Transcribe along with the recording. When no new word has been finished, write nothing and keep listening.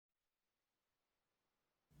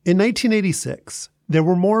In 1986, there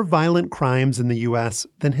were more violent crimes in the U.S.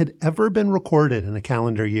 than had ever been recorded in a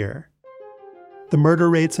calendar year. The murder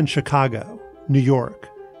rates in Chicago, New York,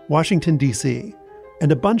 Washington, D.C.,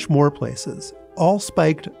 and a bunch more places all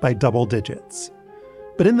spiked by double digits.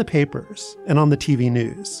 But in the papers and on the TV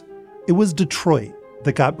news, it was Detroit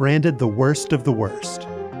that got branded the worst of the worst.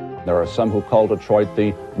 There are some who call Detroit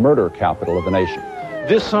the murder capital of the nation.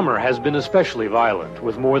 This summer has been especially violent,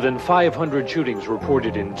 with more than 500 shootings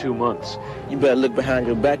reported in 2 months. You better look behind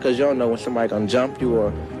your back because you don't know when somebody's going to jump you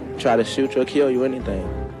or try to shoot you or kill you or anything.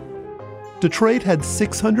 Detroit had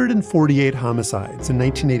 648 homicides in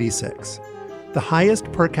 1986, the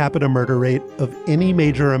highest per capita murder rate of any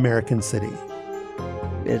major American city.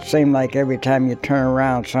 It seemed like every time you turn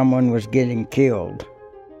around, someone was getting killed.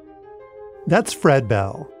 That's Fred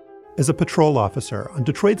Bell. As a patrol officer on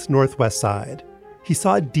Detroit's northwest side, he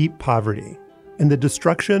saw deep poverty and the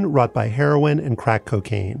destruction wrought by heroin and crack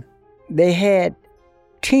cocaine. They had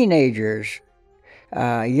teenagers,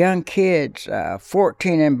 young kids,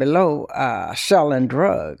 14 and below, selling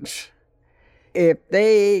drugs. If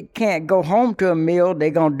they can't go home to a meal,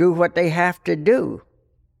 they're going to do what they have to do.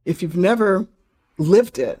 If you've never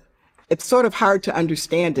lived it, it's sort of hard to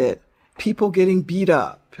understand it. People getting beat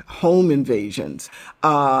up, home invasions,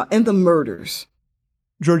 and the murders.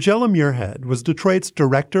 Georgella Muirhead was Detroit's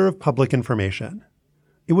director of public information.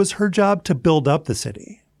 It was her job to build up the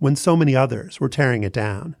city when so many others were tearing it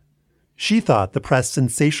down. She thought the press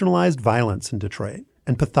sensationalized violence in Detroit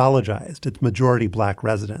and pathologized its majority black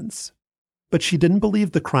residents. But she didn't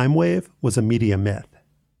believe the crime wave was a media myth.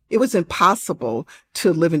 It was impossible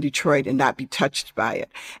to live in Detroit and not be touched by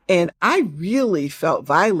it. And I really felt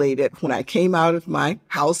violated when I came out of my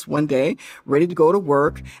house one day, ready to go to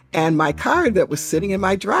work, and my car that was sitting in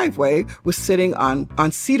my driveway was sitting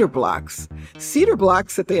on cedar blocks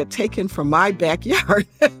that they had taken from my backyard.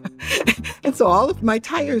 And so all of my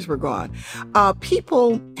tires were gone.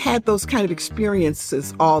 People had those kind of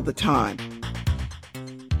experiences all the time.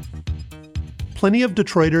 Plenty of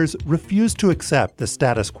Detroiters refused to accept the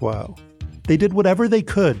status quo. They did whatever they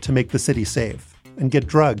could to make the city safe and get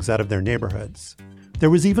drugs out of their neighborhoods. There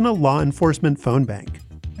was even a law enforcement phone bank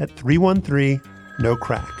at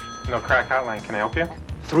 313-NO-CRACK. No Crack Hotline, can I help you?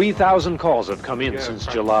 3,000 calls have come in since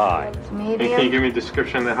July. Hey, can you give me a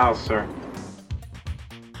description of the house, sir?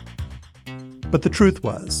 But the truth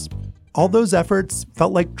was, all those efforts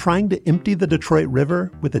felt like trying to empty the Detroit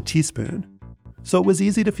River with a teaspoon. So it was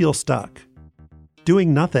easy to feel stuck.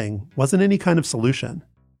 Doing nothing wasn't any kind of solution.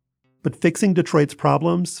 But fixing Detroit's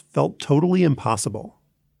problems felt totally impossible.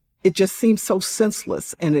 It just seemed so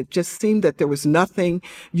senseless, and it just seemed that there was nothing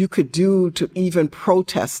you could do to even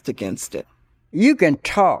protest against it. You can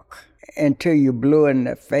talk until you're blue in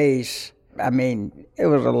the face. I mean, it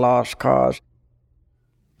was a lost cause.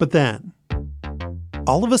 But then,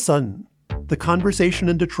 all of a sudden, the conversation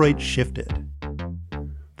in Detroit shifted.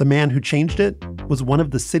 The man who changed it was one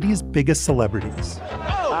of the city's biggest celebrities.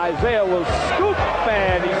 Isaiah will scoop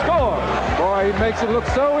and he scores. Boy, he makes it look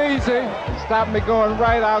so easy. Stop me going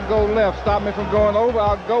right, I'll go left. Stop me from going over,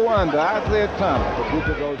 I'll go under. Isaiah Thomas. Who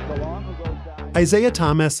goes go on, who goes down. Isaiah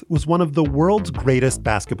Thomas was one of the world's greatest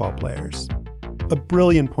basketball players. A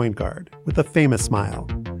brilliant point guard with a famous smile.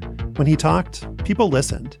 When he talked, people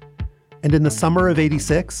listened. And in the summer of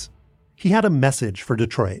 '86, he had a message for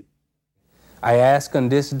Detroit. I ask on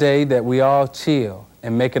this day that we all chill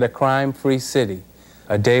and make it a crime-free city,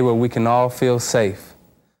 a day where we can all feel safe.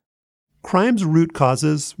 Crime's root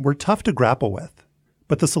causes were tough to grapple with,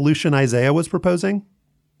 but the solution Isaiah was proposing,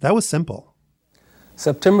 that was simple.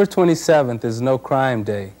 September 27th is No Crime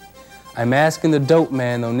Day. I'm asking the dope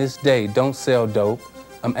man on this day, don't sell dope.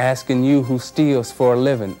 I'm asking you who steals for a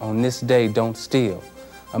living, on this day, don't steal.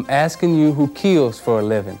 I'm asking you who kills for a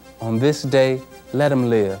living, on this day, let him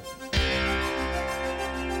live.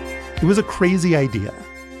 It was a crazy idea.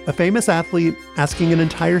 A famous athlete asking an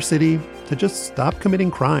entire city to just stop committing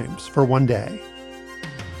crimes for one day.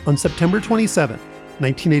 On September 27,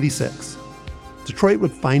 1986, Detroit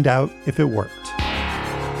would find out if it worked.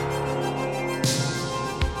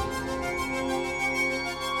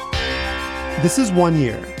 This is 1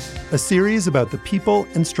 Year, a series about the people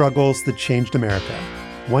and struggles that changed America,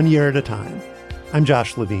 1 year at a time. I'm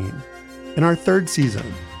Josh Levine. In our third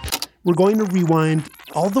season, we're going to rewind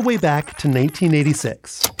all the way back to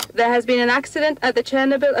 1986. There has been an accident at the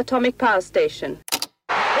Chernobyl atomic power station. It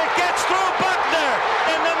gets through Buckner,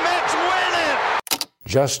 and the Mets win it!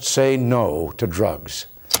 Just say no to drugs.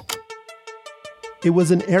 It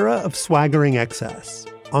was an era of swaggering excess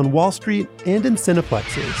on Wall Street and in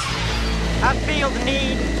cineplexes. I feel the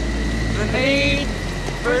need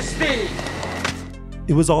for speed.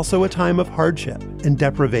 It was also a time of hardship and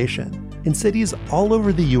deprivation in cities all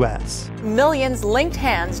over the U.S. Millions linked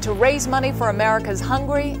hands to raise money for America's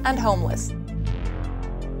hungry and homeless.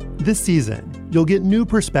 This season, you'll get new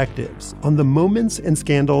perspectives on the moments and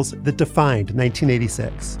scandals that defined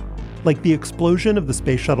 1986, like the explosion of the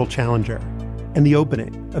Space Shuttle Challenger and the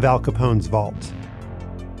opening of Al Capone's vault.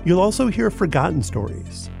 You'll also hear forgotten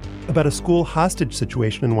stories about a school hostage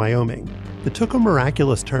situation in Wyoming that took a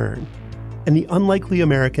miraculous turn, and the unlikely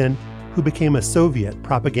American who became a Soviet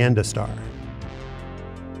propaganda star.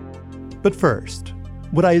 But first,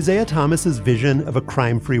 would Isaiah Thomas's vision of a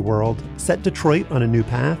crime-free world set Detroit on a new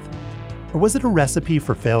path? Or was it a recipe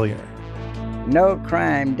for failure? No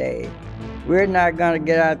crime day. We're not going to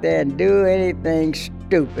get out there and do anything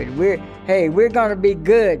stupid. We're going to be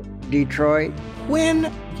good, Detroit.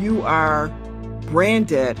 When you are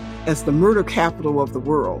branded as the murder capital of the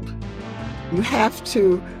world, you have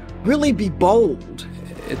to really be bold.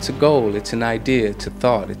 It's a goal, it's an idea, it's a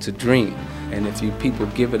thought, it's a dream. And if you people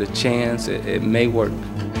give it a chance, it may work.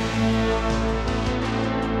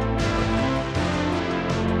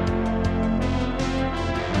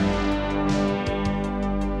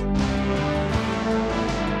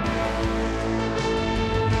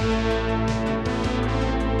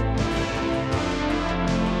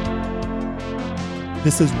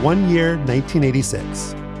 This is 1 year,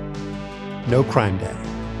 1986. No Crime Day.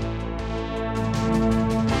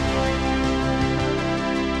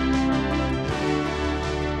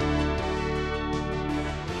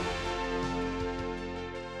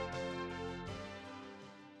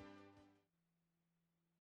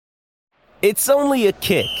 It's only a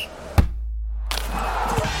kick,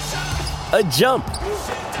 a jump,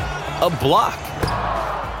 a block.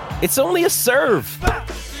 It's only a serve.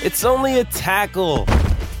 It's only a tackle,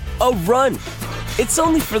 a run. It's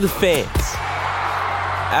only for the fans.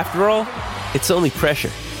 After all, it's only pressure.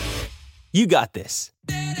 You got this.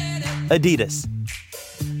 Adidas.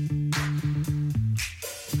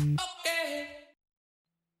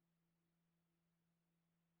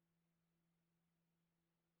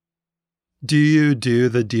 Do you do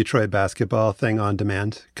the Detroit basketball thing on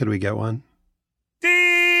demand? Could we get one?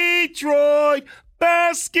 Detroit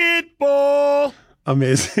basketball.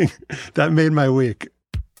 Amazing. That made my week.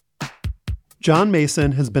 John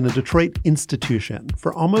Mason has been a Detroit institution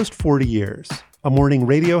for almost 40 years, a morning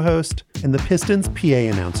radio host and the Pistons PA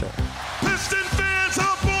announcer. Piston fans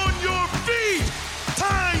up on your feet.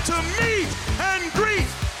 Time to meet and greet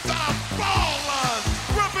the Ballers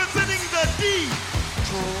representing the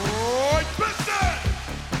Detroit Pistons.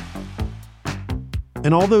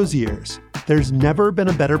 In all those years, there's never been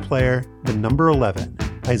a better player than number 11,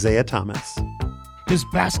 Isaiah Thomas. His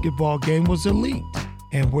basketball game was elite.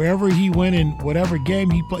 And wherever he went in whatever game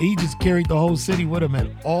he played, he just carried the whole city with him at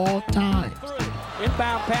all times.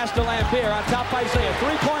 Inbound pass to Lampier on top by Isaiah.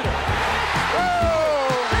 Three-pointer.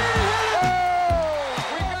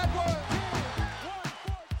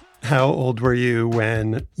 How old were you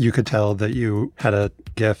when you could tell that you had a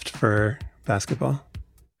gift for basketball?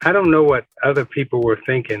 I don't know what other people were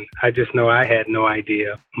thinking. I just know I had no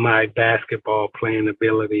idea my basketball playing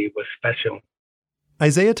ability was special.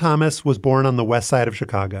 Isaiah Thomas was born on the west side of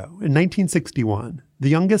Chicago in 1961, the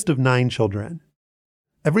youngest of 9 children.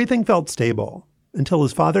 Everything felt stable until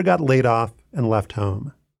his father got laid off and left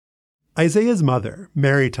home. Isaiah's mother,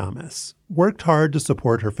 Mary Thomas, worked hard to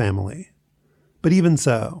support her family. But even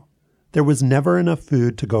so, there was never enough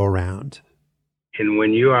food to go around. And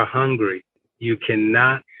when you are hungry, you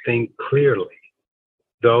cannot think clearly.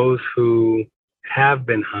 Those who have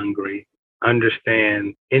been hungry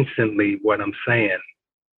understand instantly what I'm saying.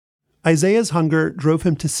 Isaiah's hunger drove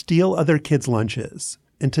him to steal other kids' lunches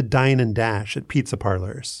and to dine and dash at pizza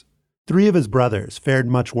parlors. 3 of his brothers fared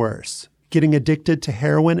much worse, getting addicted to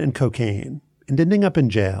heroin and cocaine and ending up in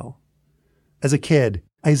jail. As a kid,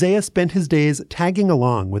 Isaiah spent his days tagging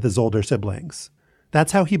along with his older siblings.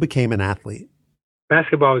 That's how he became an athlete.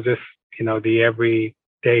 Basketball was just, the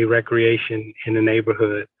everyday recreation in the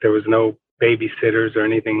neighborhood. There was no babysitters or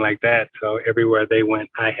anything like that, so everywhere they went,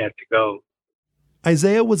 I had to go.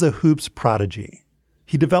 Isaiah was a hoops prodigy.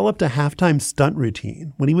 He developed a halftime stunt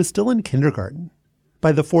routine when he was still in kindergarten.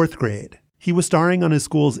 By the 4th grade, he was starring on his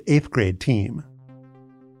school's 8th grade team.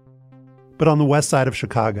 But on the west side of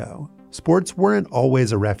Chicago, sports weren't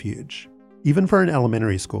always a refuge, even for an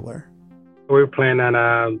elementary schooler. We were playing on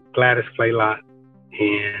a Gladys play lot,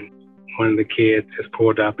 and one of the kids just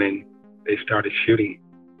pulled up and they started shooting.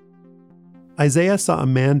 Isaiah saw a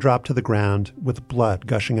man drop to the ground with blood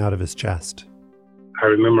gushing out of his chest. I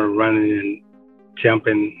remember running and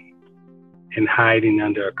jumping and hiding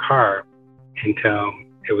under a car until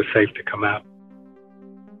it was safe to come out.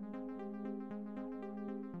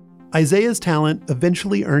 Isaiah's talent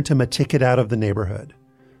eventually earned him a ticket out of the neighborhood,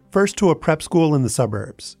 first to a prep school in the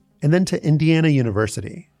suburbs, and then to Indiana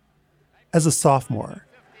University. As a sophomore,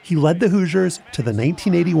 he led the Hoosiers to the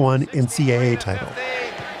 1981 NCAA title.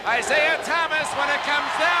 Isaiah Thomas, when it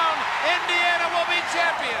comes down, Indiana will be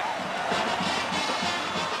champion.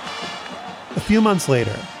 A few months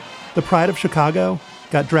later, the pride of Chicago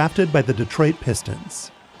got drafted by the Detroit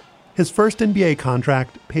Pistons. His first NBA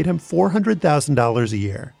contract paid him $400,000 a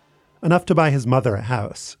year, enough to buy his mother a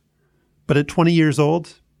house. But at 20 years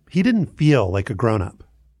old, he didn't feel like a grown-up.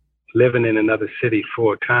 Living in another city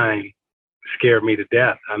full time scared me to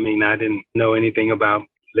death. I mean, I didn't know anything about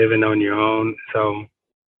living on your own, so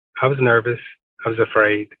I was nervous. I was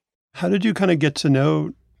afraid. How did you kind of get to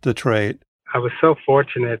know Detroit? I was so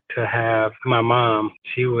fortunate to have my mom.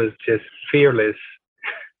 She was just fearless.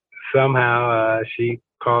 Somehow she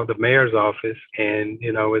called the mayor's office and,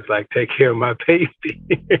 was like, take care of my baby.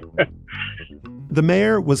 The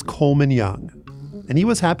mayor was Coleman Young, and he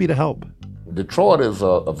was happy to help. Detroit is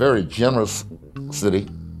a very generous city,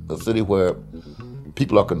 a city where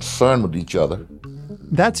people are concerned with each other.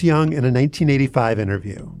 That's Young in a 1985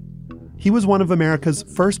 interview. He was one of America's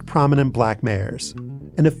first prominent black mayors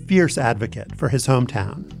and a fierce advocate for his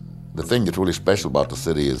hometown. The thing that's really special about the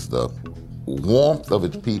city is the warmth of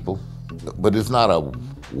its people, but it's not a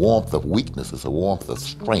warmth of weakness, it's a warmth of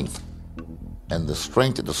strength. And the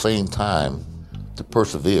strength at the same time to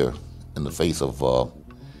persevere in the face of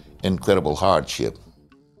incredible hardship.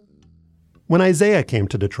 When Isaiah came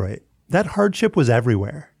to Detroit, that hardship was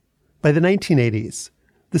everywhere. By the 1980s,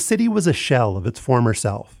 the city was a shell of its former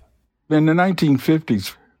self. In the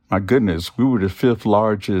 1950s, my goodness, we were the fifth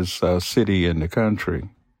largest city in the country.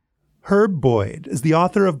 Herb Boyd is the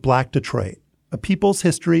author of Black Detroit, A People's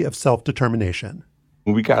History of Self-Determination.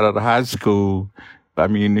 When we got out of high school,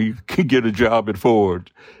 you could get a job at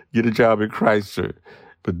Ford, get a job at Chrysler.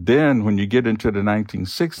 But then when you get into the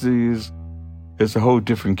 1960s, it's a whole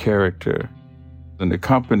different character. And the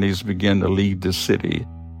companies begin to leave the city.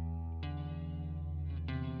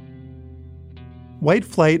 White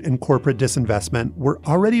flight and corporate disinvestment were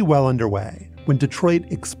already well underway when Detroit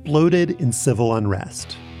exploded in civil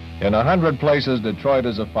unrest. In 100 places, Detroit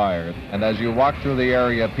is afire, and as you walk through the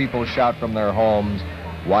area, people shout from their homes,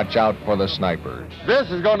 "Watch out for the snipers."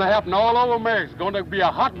 This is going to happen all over America. It's going to be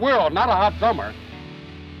a hot world, not a hot summer.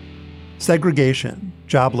 Segregation,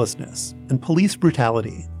 joblessness, and police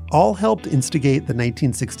brutality all helped instigate the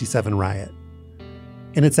 1967 riot.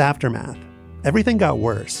 In its aftermath, everything got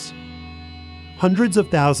worse. Hundreds of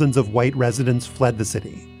thousands of white residents fled the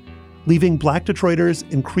city, leaving black Detroiters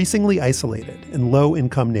increasingly isolated in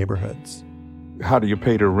low-income neighborhoods. How do you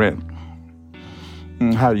pay the rent?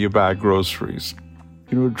 How do you buy groceries?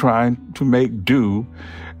 Trying to make do.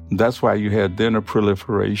 That's why you had then a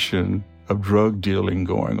proliferation of drug dealing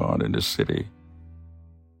going on in the city.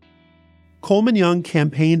 Coleman Young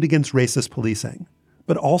campaigned against racist policing,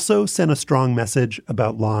 but also sent a strong message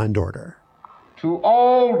about law and order. To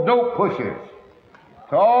all dope pushers,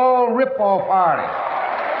 to all rip-off artists,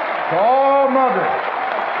 to all mothers,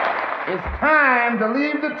 it's time to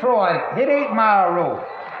leave Detroit, hit 8 Mile Road.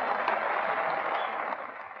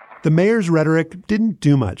 The mayor's rhetoric didn't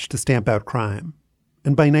do much to stamp out crime.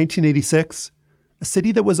 And by 1986, a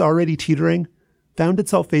city that was already teetering found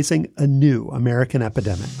itself facing a new American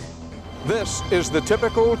epidemic. This is the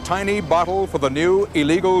typical tiny bottle for the new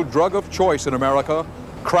illegal drug of choice in America,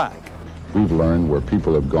 crack. We've learned where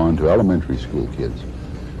people have gone to elementary school kids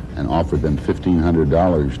and offered them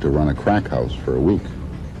 $1,500 to run a crack house for a week.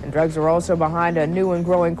 And drugs are also behind a new and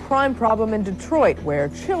growing crime problem in Detroit, where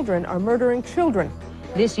children are murdering children.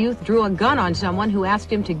 This youth drew a gun on someone who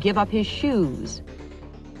asked him to give up his shoes.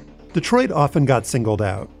 Detroit often got singled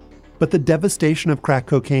out, but the devastation of crack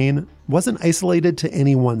cocaine wasn't isolated to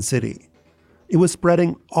any one city. It was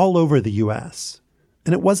spreading all over the U.S.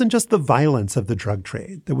 And it wasn't just the violence of the drug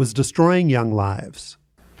trade that was destroying young lives.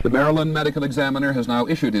 The Maryland Medical Examiner has now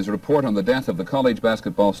issued his report on the death of the college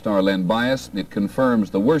basketball star Len Bias. It confirms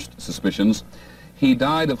the worst suspicions. He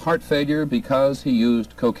died of heart failure because he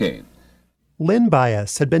used cocaine. Len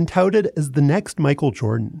Bias had been touted as the next Michael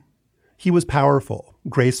Jordan. He was powerful,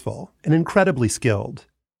 graceful, and incredibly skilled.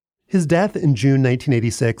 His death in June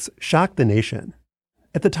 1986 shocked the nation.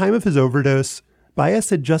 At the time of his overdose, Bias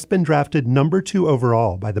had just been drafted number 2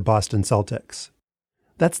 overall by the Boston Celtics.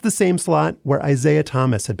 That's the same slot where Isaiah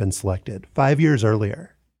Thomas had been selected 5 years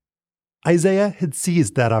earlier. Isaiah had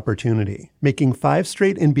seized that opportunity, making 5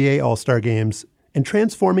 straight NBA All-Star games and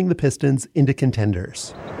transforming the Pistons into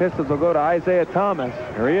contenders. Pistons will go to Isaiah Thomas.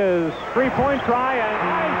 Here he is. Three-point try, and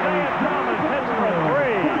Isaiah Thomas hits for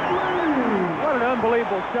 3. What an unbelievable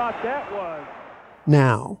unbelievable shot that was.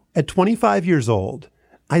 Now, at 25 years old,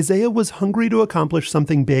 Isiah was hungry to accomplish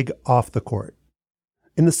something big off the court.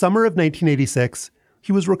 In the summer of 1986,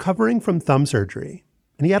 he was recovering from thumb surgery,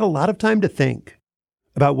 and he had a lot of time to think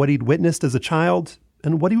about what he'd witnessed as a child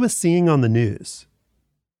and what he was seeing on the news.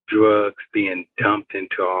 Drugs being dumped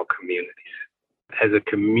into our communities. As a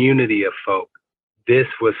community of folk, this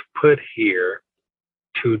was put here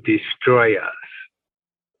to destroy us.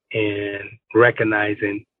 And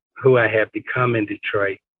recognizing who I have become in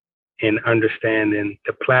Detroit and understanding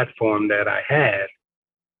the platform that I had,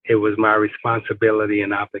 it was my responsibility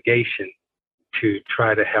and obligation to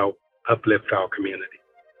try to help uplift our community.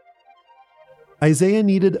 Isiah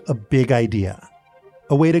needed a big idea,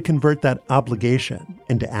 a way to convert that obligation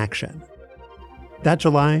into action. That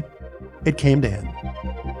July, it came to him.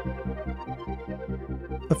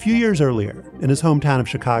 A few years earlier, in his hometown of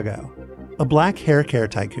Chicago, a black hair care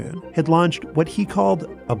tycoon had launched what he called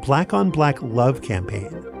a black-on-black love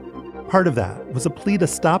campaign. Part of that was a plea to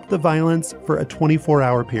stop the violence for a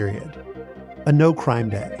 24-hour period, a no-crime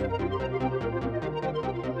day.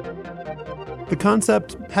 The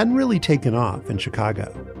concept hadn't really taken off in Chicago,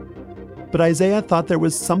 but Isiah thought there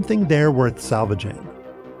was something there worth salvaging,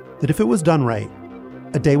 that if it was done right,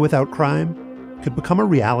 a day without crime could become a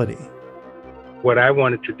reality. What I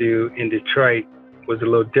wanted to do in Detroit was a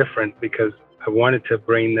little different because I wanted to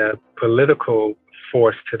bring the political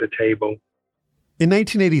force to the table. In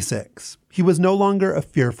 1986, he was no longer a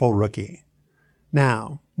fearful rookie.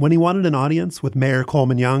 Now, when he wanted an audience with Mayor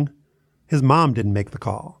Coleman Young, his mom didn't make the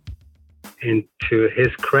call. And to his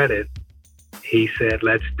credit, he said,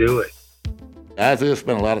 let's do it. Isiah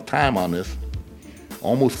spent a lot of time on this,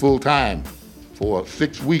 almost full time, for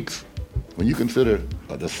 6 weeks. When you consider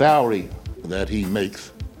the salary that he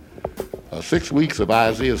makes, 6 weeks of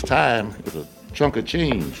Isiah's time is a chunk of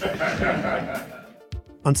change.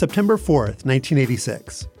 On September 4th,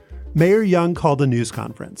 1986, Mayor Young called a news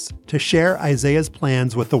conference to share Isiah's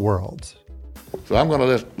plans with the world. So I'm going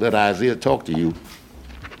to let Isiah talk to you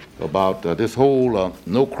about this whole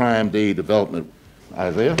No Crime Day development.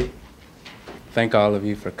 Isiah? Thank all of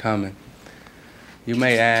you for coming. You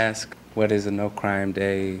may ask, what is a No Crime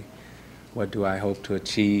Day? What do I hope to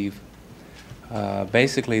achieve?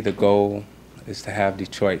 Basically, the goal is to have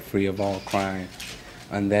Detroit free of all crime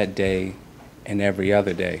on that day and every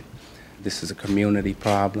other day. This is a community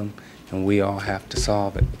problem, and we all have to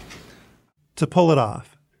solve it. To pull it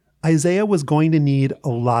off, Isiah was going to need a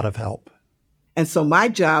lot of help. And so my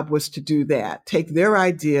job was to do that, take their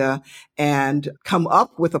idea and come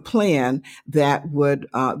up with a plan that would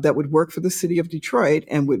work for the city of Detroit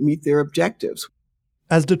and would meet their objectives.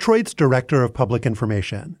 As Detroit's Director of Public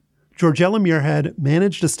Information, Georgella Muirhead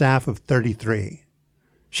managed a staff of 33.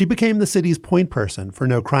 She became the city's point person for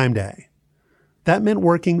No Crime Day. That meant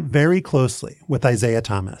working very closely with Isiah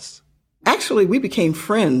Thomas. Actually, we became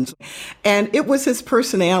friends, and it was his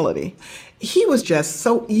personality. He was just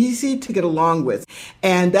so easy to get along with,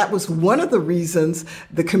 and that was one of the reasons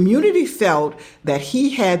the community felt that he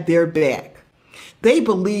had their back. They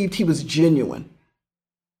believed he was genuine.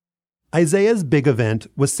 Isiah's big event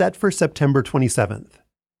was set for September 27th.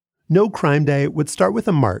 No Crime Day would start with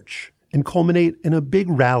a march and culminate in a big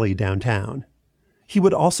rally downtown. He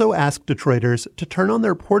would also ask Detroiters to turn on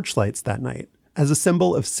their porch lights that night as a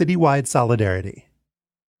symbol of citywide solidarity.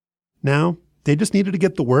 Now, they just needed to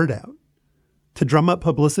get the word out. To drum up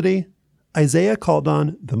publicity, Isiah called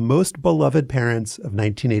on the most beloved parents of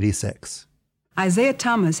 1986. Isiah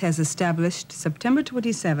Thomas has established September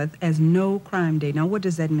 27th as No Crime Day. Now, what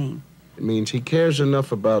does that mean? It means he cares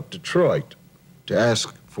enough about Detroit to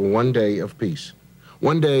ask for one day of peace.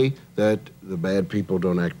 One day that the bad people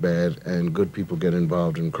don't act bad and good people get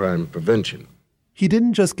involved in crime prevention. He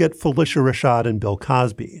didn't just get Felicia Rashad and Bill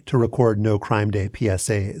Cosby to record No Crime Day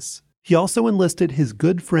PSAs. He also enlisted his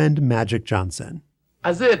good friend Magic Johnson.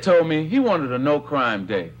 Isiah told me he wanted a No Crime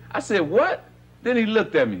Day. I said, what? Then he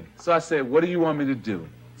looked at me. So I said, what do you want me to do?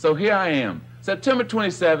 So here I am. September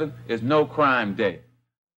 27th is No Crime Day.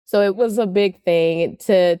 So it was a big thing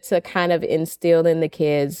to kind of instill in the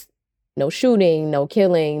kids, no shooting, no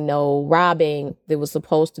killing, no robbing. There was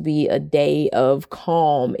supposed to be a day of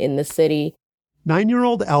calm in the city.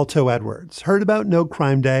 9-year-old Alto Edwards heard about No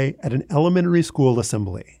Crime Day at an elementary school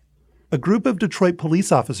assembly. A group of Detroit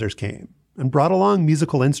police officers came and brought along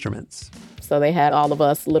musical instruments. So they had all of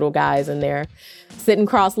us little guys in there sitting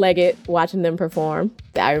cross-legged, watching them perform.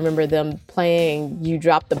 I remember them playing You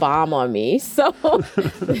Dropped the Bomb on Me. So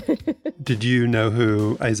Did you know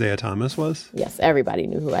who Isiah Thomas was? Yes, everybody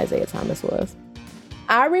knew who Isiah Thomas was.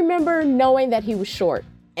 I remember knowing that he was short.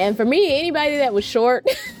 And for me, anybody that was short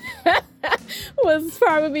was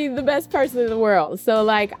probably the best person in the world. So,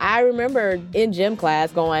 like, I remember in gym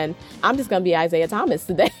class going, I'm just going to be Isaiah Thomas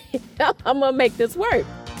today. I'm going to make this work.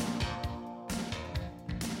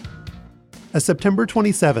 As September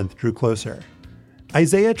 27th drew closer,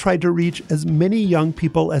 Isaiah tried to reach as many young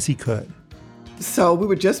people as he could. So we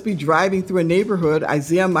would just be driving through a neighborhood.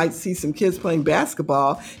 Isaiah might see some kids playing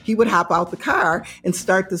basketball. He would hop out the car and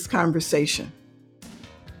start this conversation.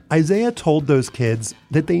 Isaiah told those kids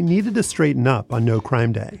that they needed to straighten up on No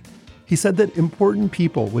Crime Day. He said that important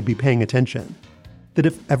people would be paying attention, that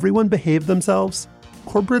if everyone behaved themselves,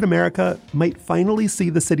 corporate America might finally see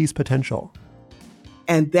the city's potential.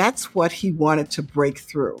 And that's what he wanted to break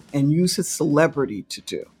through and use his celebrity to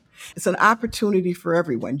do. It's an opportunity for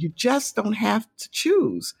everyone. You just don't have to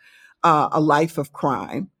choose a life of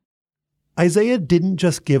crime. Isaiah didn't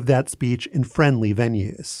just give that speech in friendly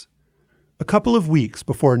venues. A couple of weeks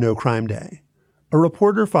before No Crime Day, a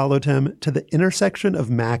reporter followed him to the intersection of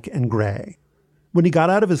Mack and Gray. When he got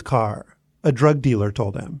out of his car, a drug dealer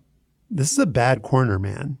told him, "This is a bad corner,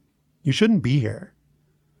 man. You shouldn't be here."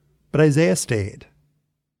 But Isaiah stayed.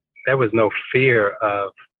 There was no fear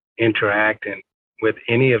of interacting with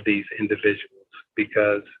any of these individuals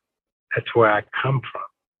because that's where I come from.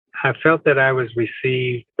 I felt that I was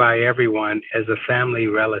received by everyone as a family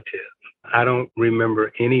relative. I don't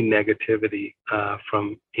remember any negativity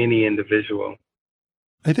from any individual.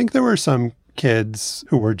 I think there were some kids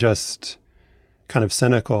who were just kind of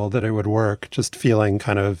cynical that it would work, just feeling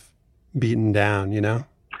kind of beaten down, you know?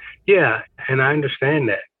 Yeah, and I understand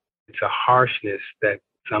that. It's a harshness that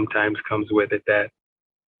sometimes comes with it, that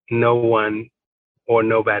no one or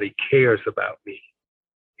nobody cares about me.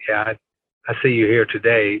 Yeah, I see you here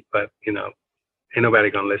today, but, you know, ain't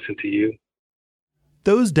nobody gonna listen to you.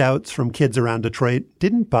 Those doubts from kids around Detroit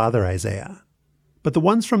didn't bother Isaiah, but the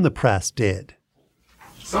ones from the press did.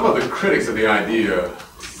 Some of the critics of the idea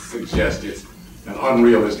suggest it's an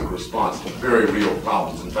unrealistic response to very real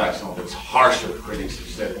problems. In fact, some of its harsher critics have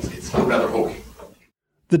said it's rather hokey.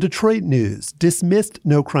 The Detroit News dismissed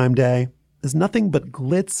No Crime Day as nothing but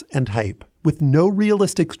glitz and hype, with no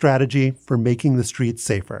realistic strategy for making the streets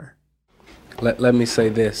safer. Let me say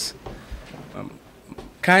this. I'm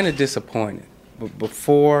kind of disappointed. But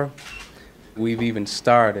before we've even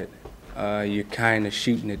started, you're kind of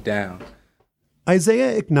shooting it down.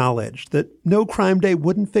 Isaiah acknowledged that No Crime Day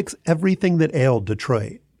wouldn't fix everything that ailed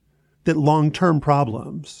Detroit, that long-term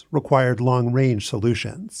problems required long-range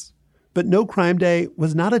solutions. But No Crime Day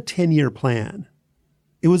was not a 10-year plan.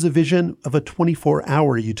 It was a vision of a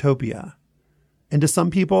 24-hour utopia. And to some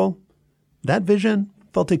people, that vision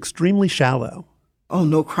felt extremely shallow. Oh,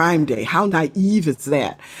 No Crime Day, how naive is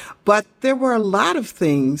that? But there were a lot of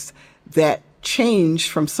things that changed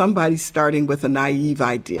from somebody starting with a naive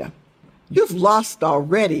idea. You've lost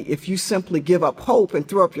already if you simply give up hope and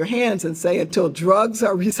throw up your hands and say until drugs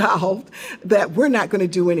are resolved that we're not going to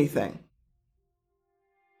do anything.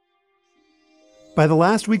 By the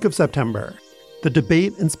last week of September, the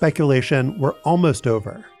debate and speculation were almost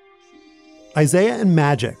over. Isaiah and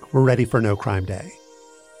Magic were ready for No Crime Day.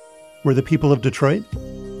 Were the people of Detroit?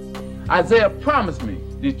 Isaiah promised me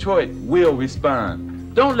Detroit will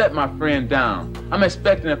respond. Don't let my friend down. I'm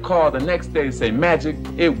expecting a call the next day to say, Magic,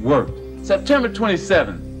 it worked. September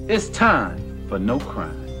 27th, it's time for No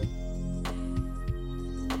Crime.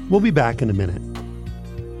 We'll be back in a minute.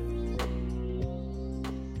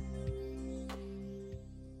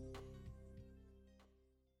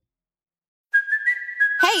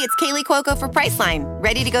 Hey, it's Kaylee Cuoco for Priceline.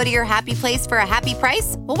 Ready to go to your happy place for a happy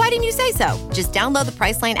price? Well, why didn't you say so? Just download the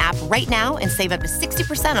Priceline app right now and save up to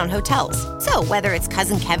 60% on hotels. So whether it's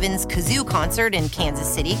Cousin Kevin's Kazoo Concert in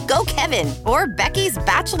Kansas City, go Kevin, or Becky's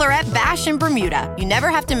Bachelorette Bash in Bermuda, you never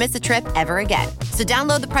have to miss a trip ever again. So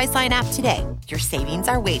download the Priceline app today. Your savings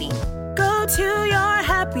are waiting. Go to your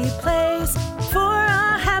happy place for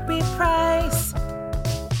a happy price.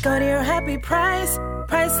 Go to your happy price,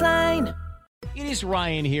 Priceline. It is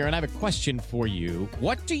Ryan here, and I have a question for you.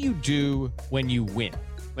 What do you do when you win?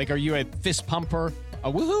 Like, are you a fist pumper,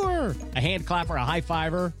 a woohooer, a hand clapper, a high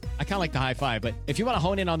fiver? I kind of like the high five, but if you want to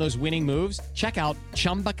hone in on those winning moves, check out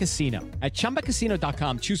Chumba Casino. At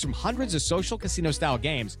ChumbaCasino.com, choose from hundreds of social casino-style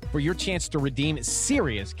games for your chance to redeem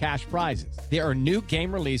serious cash prizes. There are new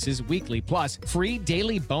game releases weekly, plus free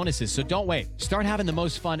daily bonuses, so don't wait. Start having the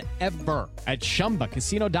most fun ever at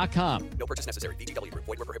ChumbaCasino.com. No purchase necessary. VGW. Void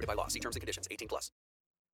where prohibited by law. See terms and conditions. 18+.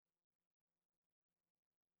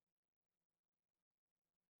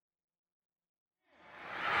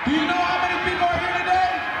 Do you know how many people are here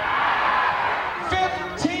today?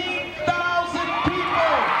 15,000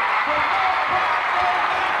 people!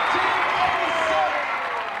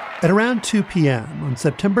 At around 2 p.m. on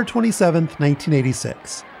September 27,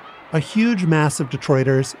 1986, a huge mass of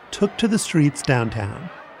Detroiters took to the streets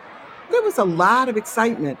downtown. There was a lot of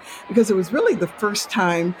excitement because it was really the first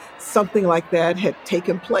time something like that had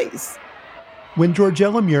taken place. When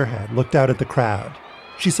Georgella Muirhead looked out at the crowd,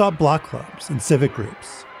 she saw block clubs and civic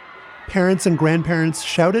groups. Parents and grandparents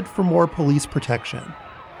shouted for more police protection.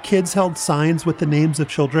 Kids held signs with the names of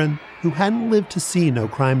children who hadn't lived to see No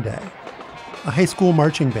Crime Day. A high school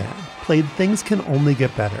marching band played Things Can Only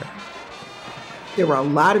Get Better. There were a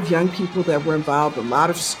lot of young people that were involved, a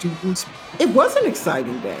lot of students. It was an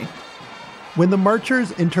exciting day. When the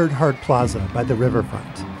marchers entered Hart Plaza by the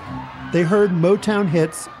riverfront, they heard Motown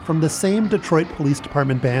hits from the same Detroit Police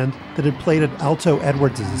Department band that had played at Alto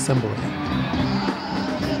Edwards' assembly.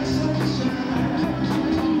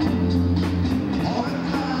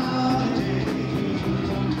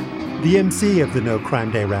 The MC of the No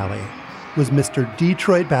Crime Day rally was Mr.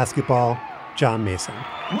 Detroit basketball, John Mason.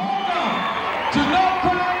 Welcome to No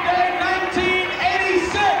Crime Day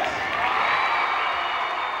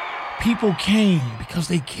 1986. People came because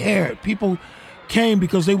they cared. People came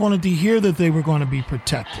because they wanted to hear that they were going to be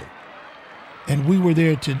protected. And we were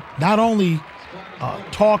there to not only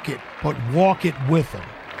talk it, but walk it with them.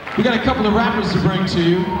 We got a couple of rappers to bring to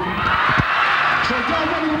you. So y'all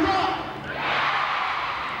ready to rock?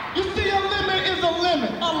 You see, a limit is a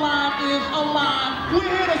limit. A line is a line. We're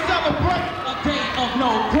here to celebrate a day of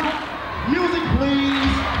no crime. Music,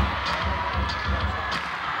 please.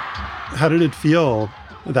 How did it feel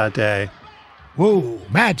that day? Whoa,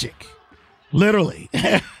 magic. Literally.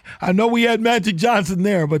 I know we had Magic Johnson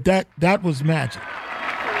there, but that was magic.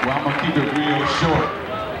 Well, I'm going to keep it real short.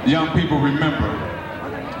 Young people, remember,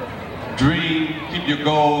 dream, keep your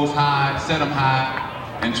goals high, set them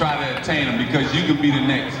high, and try to attain them, because you could be the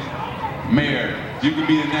next mayor. You could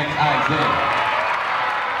be the next Isaiah.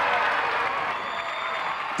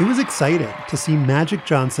 It was exciting to see Magic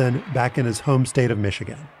Johnson back in his home state of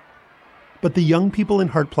Michigan. But the young people in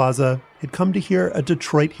Hart Plaza had come to hear a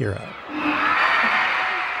Detroit hero.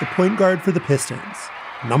 The point guard for the Pistons,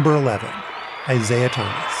 number 11, Isaiah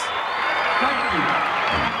Thomas. Thank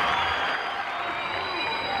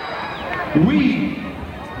you. We,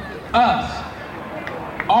 us,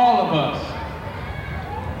 all of us,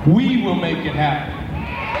 we will make it happen.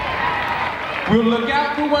 We'll look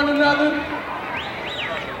out for one another.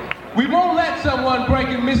 We won't let someone break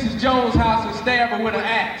in Mrs. Jones' house and stab her with an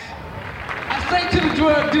axe. I say to the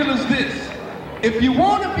drug dealers this: if you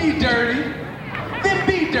want to be dirty, then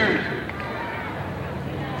be dirty.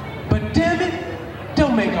 But damn it,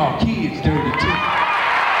 don't make our kids dirty too.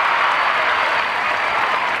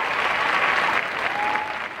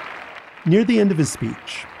 Near the end of his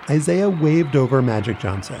speech, Isaiah waved over Magic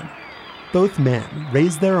Johnson. Both men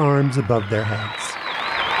raised their arms above their heads.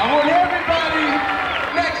 I want everybody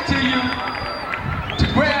next to you to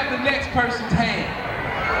grab the next person's hand.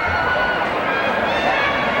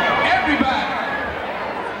 Everybody.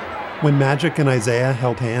 When Magic and Isaiah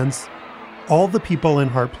held hands, all the people in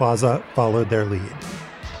Hart Plaza followed their lead.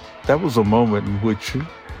 That was a moment in which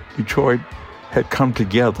Detroit had come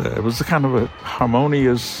together. It was a kind of a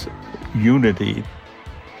harmonious unity.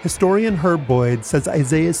 Historian Herb Boyd says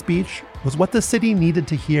Isaiah's speech was what the city needed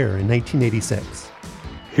to hear in 1986.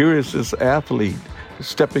 Here is this athlete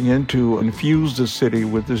stepping in to infuse the city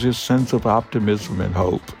with this sense of optimism and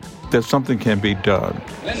hope that something can be done.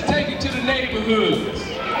 Let's take it to the neighborhoods.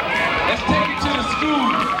 Let's take it to the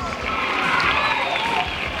schools.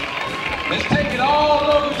 Let's take it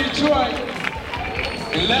all over Detroit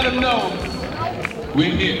and let them know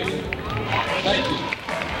we're here. Thank you.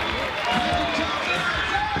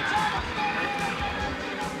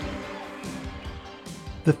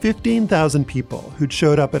 The 15,000 people who'd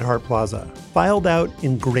showed up at Hart Plaza filed out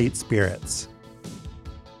in great spirits.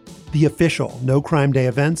 The official No Crime Day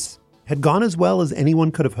events had gone as well as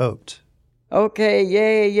anyone could have hoped. Okay,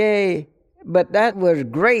 yay. But that was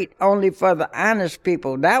great only for the honest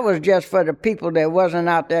people. That was just for the people that wasn't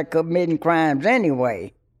out there committing crimes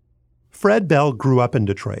anyway. Fred Bell grew up in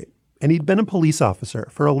Detroit, and he'd been a police officer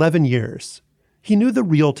for 11 years. He knew the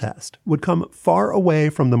real test would come far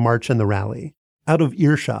away from the march and the rally, out of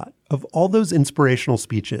earshot of all those inspirational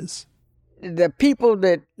speeches. The people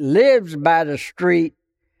that lives by the street,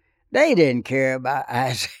 they didn't care about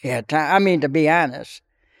Isaiah Thomas. I mean, to be honest,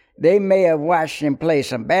 they may have watched him play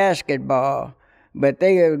some basketball, but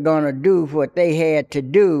they were going to do what they had to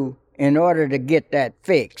do in order to get that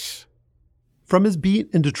fix. From his beat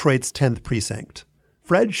in Detroit's 10th precinct,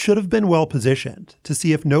 Fred should have been well positioned to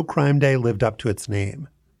see if No Crime Day lived up to its name.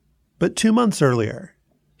 But 2 months earlier,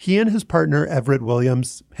 He and his partner, Everett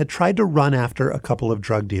Williams, had tried to run after a couple of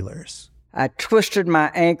drug dealers. I twisted my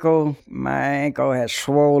ankle. My ankle had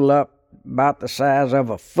swelled up about the size of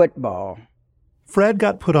a football. Fred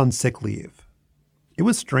got put on sick leave. It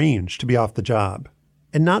was strange to be off the job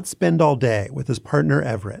and not spend all day with his partner,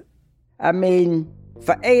 Everett. I mean,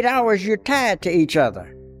 for 8 hours, you're tied to each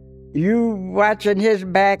other. You watching his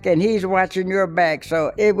back and he's watching your back.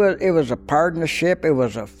 So it was a partnership. It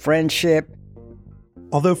was a friendship.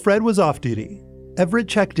 Although Fred was off duty, Everett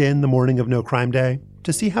checked in the morning of No Crime Day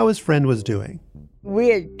to see how his friend was doing. We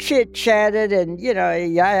had chit-chatted and,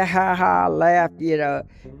 yah-ha-ha, laughed,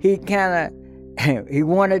 He he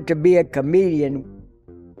wanted to be a comedian.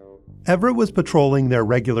 Everett was patrolling their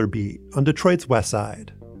regular beat on Detroit's west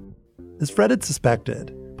side. As Fred had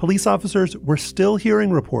suspected, police officers were still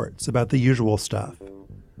hearing reports about the usual stuff: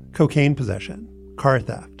 cocaine possession, car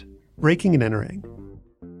theft, breaking and entering.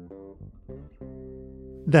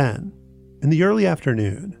 Then, in the early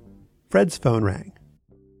afternoon, Fred's phone rang.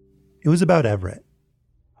 It was about Everett.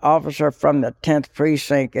 Officer from the 10th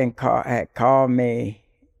precinct had called me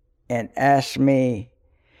and asked me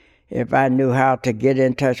if I knew how to get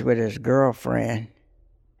in touch with his girlfriend.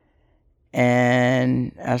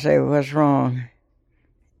 And I said, "What's wrong?"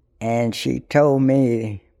 And she told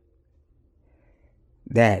me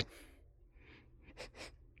that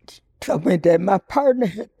my partner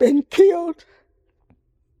had been killed.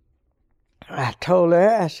 I told her,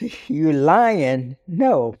 I said, "You lying?"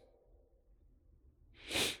 "No."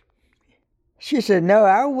 She said, "No,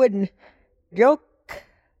 I wouldn't joke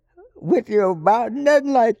with you about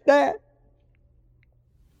nothing like that."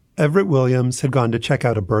 Everett Williams had gone to check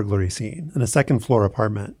out a burglary scene in a second-floor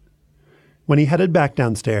apartment. When he headed back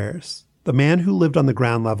downstairs, the man who lived on the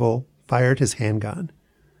ground level fired his handgun.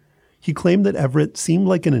 He claimed that Everett seemed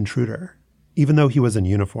like an intruder, even though he was in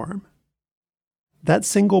uniform. That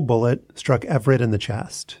single bullet struck Everett in the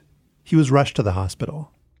chest. He was rushed to the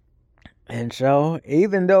hospital. And so,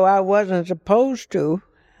 even though I wasn't supposed to,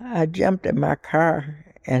 I jumped in my car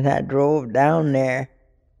and I drove down there.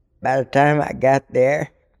 By the time I got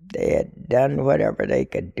there, they had done whatever they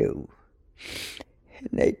could do. And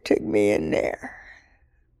they took me in there.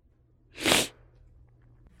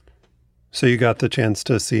 So you got the chance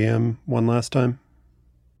to see him one last time?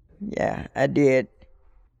 Yeah, I did.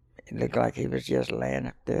 It looked like he was just laying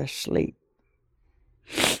up there asleep.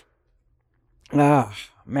 Oh,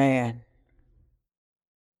 man.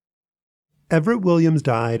 Everett Williams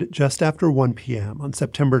died just after 1 p.m. on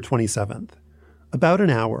September 27th, about an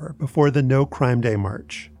hour before the No Crime Day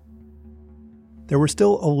march. There were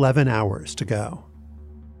still 11 hours to go.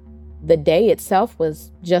 The day itself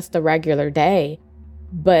was just a regular day,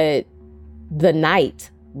 but the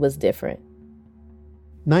night was different.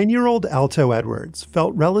 9-year-old Alto Edwards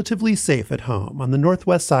felt relatively safe at home on the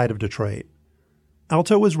northwest side of Detroit.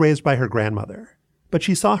 Alto was raised by her grandmother, but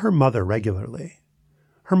she saw her mother regularly.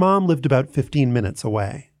 Her mom lived about 15 minutes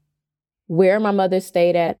away. Where my mother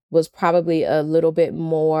stayed at was probably a little bit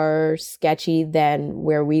more sketchy than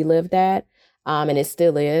where we lived at, and it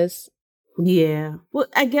still is. Yeah. Well,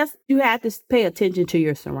 I guess you have to pay attention to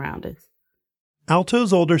your surroundings.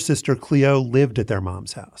 Alto's older sister Cleo lived at their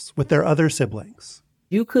mom's house with their other siblings.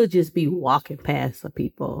 You could just be walking past the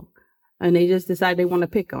people, and they just decide they want to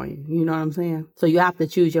pick on you. You know what I'm saying? So you have to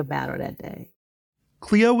choose your battle that day.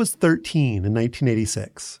 Cleo was 13 in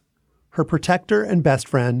 1986. Her protector and best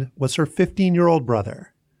friend was her 15-year-old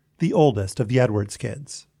brother, the oldest of the Edwards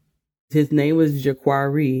kids. His name was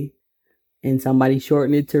Jaquari, and somebody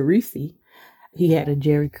shortened it to Reese. He had a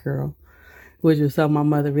Jerry curl, which was something my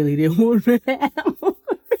mother really didn't want to have.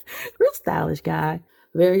 Real stylish guy,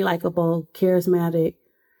 very likable, charismatic,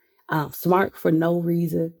 smart for no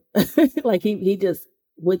reason. Like he just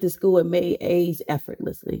went to school and made A's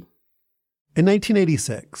effortlessly. In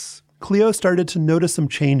 1986, Cleo started to notice some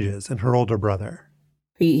changes in her older brother.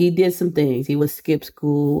 He did some things. He would skip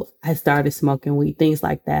school. I started smoking weed, things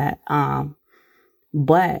like that.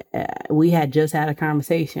 But we had just had a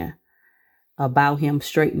conversation about him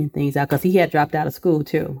straightening things out because he had dropped out of school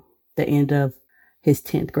too, the end of his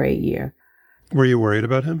 10th grade year. Were you worried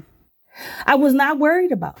about him? I was not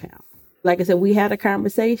worried about him. Like I said, we had a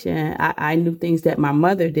conversation. I knew things that my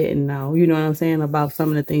mother didn't know, you know what I'm saying, about some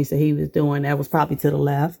of the things that he was doing that was probably to the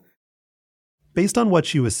left. Based on what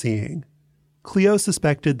she was seeing, Cleo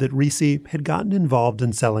suspected that Reese had gotten involved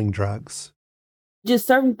in selling drugs. Just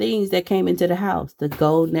certain things that came into the house, the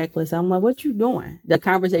gold necklace. I'm like, what you doing? The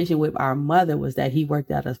conversation with our mother was that he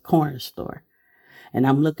worked at a corner store. And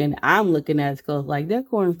I'm looking at his clothes like, that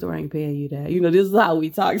corner store ain't paying you that. You know, this is how we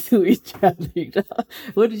talk to each other. You know?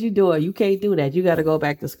 What is you doing? You can't do that. You got to go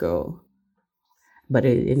back to school. but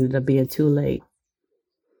it ended up being too late.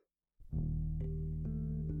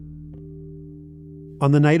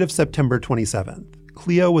 On the night of September 27th,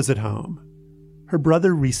 Cleo was at home. Her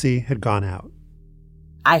brother Reese had gone out.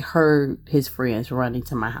 I heard his friends running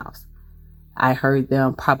to my house. I heard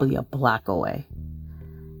them probably a block away,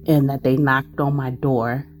 and that they knocked on my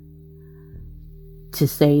door to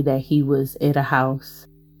say that he was at a house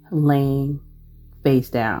laying face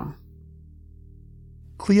down.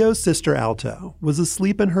 Cleo's sister Alto was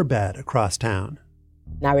asleep in her bed across town.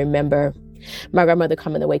 I remember my grandmother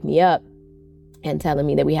coming to wake me up and telling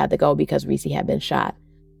me that we had to go because Reese had been shot.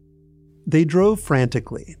 They drove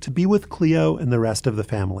frantically to be with Cleo and the rest of the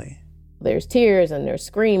family. There's tears and there's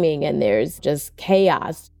screaming and there's just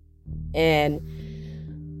chaos. And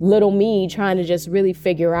little me trying to just really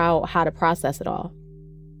figure out how to process it all.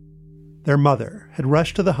 Their mother had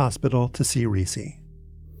rushed to the hospital to see Reese.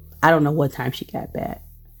 I don't know what time she got back.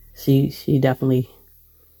 She definitely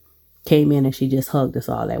came in and she just hugged us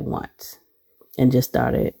all at once and just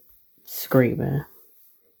started screaming.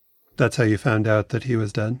 That's how you found out that he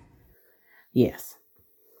was dead? Yes.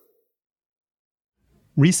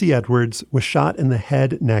 Reese Edwards was shot in the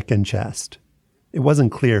head, neck, and chest. It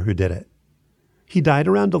wasn't clear who did it. He died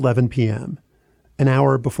around 11 p.m., an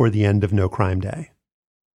hour before the end of No Crime Day.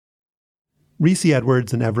 Reese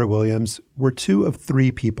Edwards and Everett Williams were two of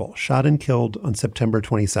three people shot and killed on September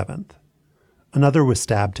 27th. Another was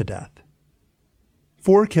stabbed to death.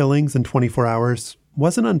 4 killings in 24 hours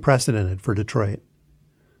wasn't unprecedented for Detroit.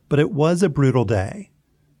 But it was a brutal day,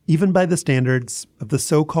 even by the standards of the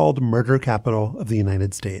so-called murder capital of the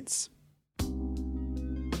United States.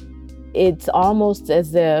 It's almost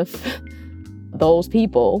as if those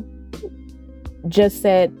people just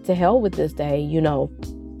said, to hell with this day, you know,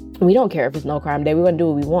 we don't care if it's No Crime Day, we're going to do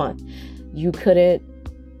what we want. You couldn't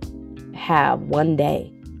have one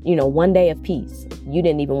day, one day of peace. You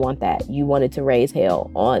didn't even want that. You wanted to raise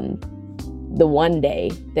hell on the one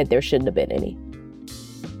day that there shouldn't have been any.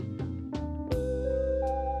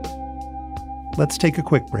 Let's take a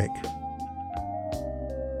quick break.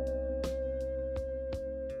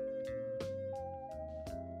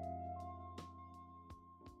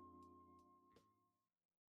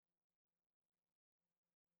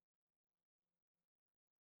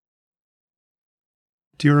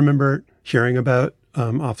 Do you remember hearing about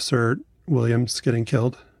Officer Williams getting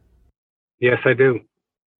killed? Yes, I do.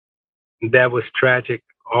 That was tragic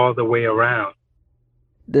all the way around.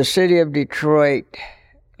 The city of Detroit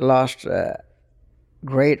lost a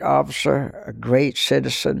great officer, a great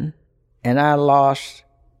citizen, and I lost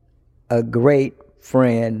a great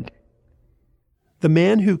friend. The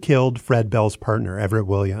man who killed Fred Bell's partner, Everett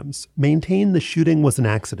Williams, maintained the shooting was an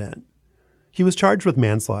accident. He was charged with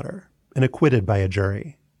manslaughter and acquitted by a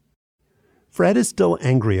jury. Fred is still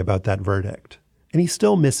angry about that verdict, and he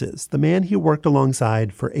still misses the man he worked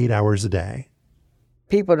alongside for 8 hours a day.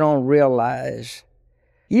 People don't realize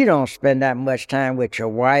you don't spend that much time with your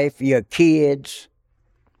wife, your kids,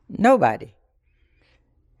 nobody.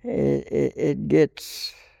 It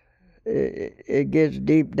gets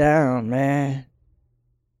deep down, man.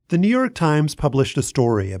 The New York Times published a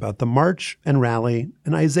story about the march and rally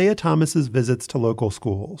and Isaiah Thomas's visits to local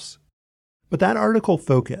schools. But that article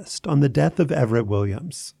focused on the death of Everett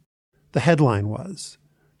Williams. The headline was,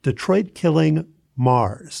 "Detroit Killing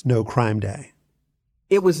Mars No Crime Day."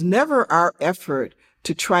 It was never our effort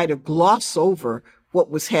to try to gloss over what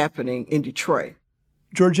was happening in Detroit.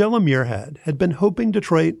 Georgella Muirhead had been hoping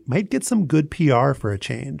Detroit might get some good PR for a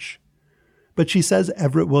change. But she says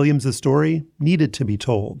Everett Williams' story needed to be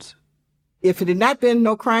told. If it had not been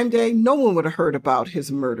No Crime Day, no one would have heard about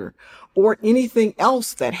his murder or anything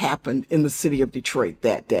else that happened in the city of Detroit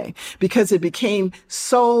that day, because it became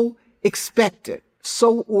so expected,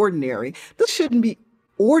 so ordinary. This shouldn't be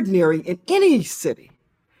ordinary in any city,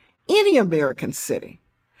 any American city.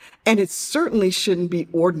 And it certainly shouldn't be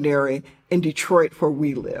ordinary in Detroit where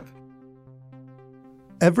we live.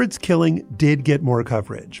 Everett's killing did get more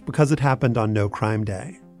coverage because it happened on No Crime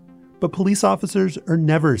Day. But police officers are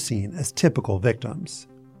never seen as typical victims.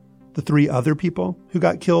 The 3 other people who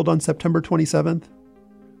got killed on September 27th,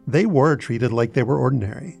 they were treated like they were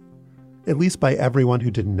ordinary, at least by everyone who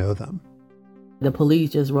didn't know them. The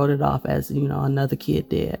police just wrote it off as, another kid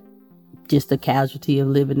dead. Just a casualty of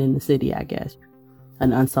living in the city, I guess.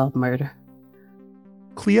 An unsolved murder.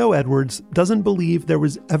 Cleo Edwards doesn't believe there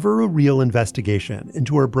was ever a real investigation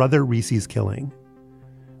into her brother Reese's killing.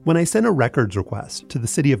 When I sent a records request to the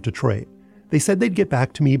city of Detroit, they said they'd get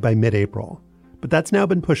back to me by mid-April, but that's now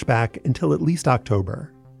been pushed back until at least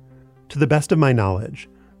October. To the best of my knowledge,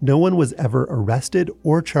 no one was ever arrested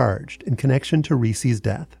or charged in connection to Reese's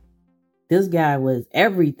death. This guy was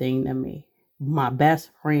everything to me. My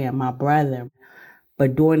best friend, my brother.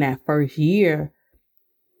 But during that first year,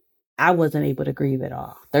 I wasn't able to grieve at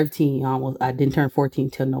all. 13, almost. I didn't turn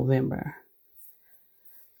 14 till November.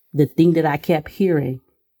 The thing that I kept hearing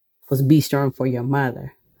was be strong for your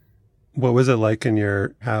mother. What was it like in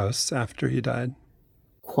your house after he died?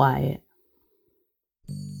 Quiet.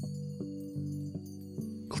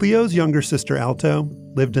 Cleo's younger sister, Alto,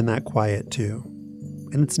 lived in that quiet too.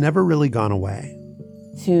 And it's never really gone away.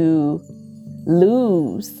 To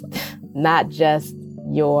lose not just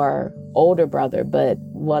your older brother, but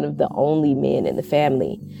one of the only men in the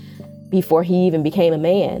family before he even became a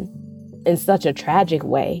man in such a tragic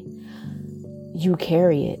way, you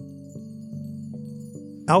carry it.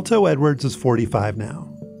 Alto Edwards is 45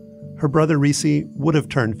 now. Her brother Reese would have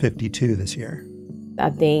turned 52 this year. I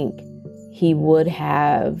think he would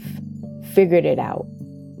have figured it out.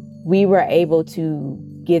 We were able to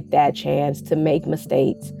get that chance to make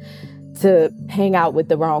mistakes, to hang out with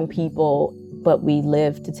the wrong people, but we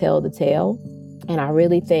lived to tell the tale. And I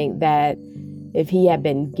really think that if he had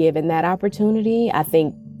been given that opportunity, I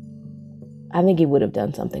think he would have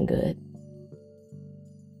done something good.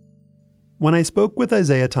 When I spoke with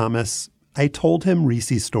Isaiah Thomas, I told him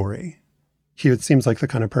Reese's story. He seems like the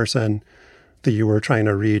kind of person that you were trying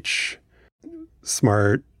to reach.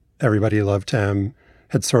 Smart, everybody loved him,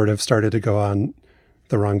 had sort of started to go on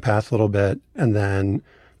the wrong path a little bit. And then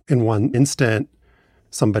in one instant,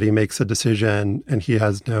 somebody makes a decision and he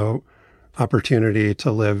has no opportunity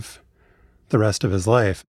to live the rest of his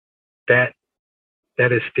life. That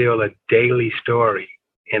is still a daily story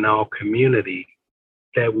in our community,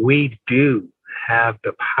 that we do have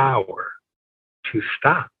the power to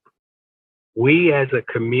stop. We as a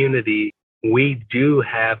community, we do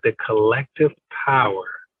have the collective power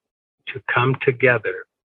to come together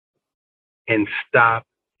and stop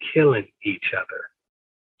killing each other.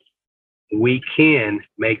 We can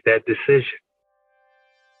make that decision.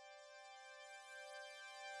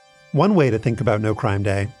 One way to think about No Crime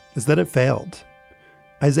Day is that it failed.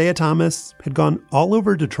 Isaiah Thomas had gone all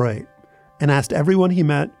over Detroit and asked everyone he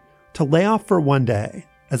met to lay off for one day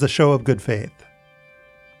as a show of good faith.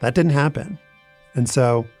 That didn't happen. And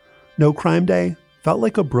so, No Crime Day felt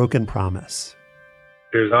like a broken promise.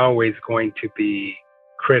 There's always going to be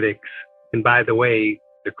critics. And by the way,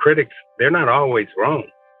 the critics, they're not always wrong.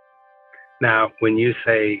 Now, when you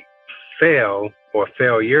say fail or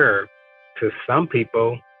failure, to some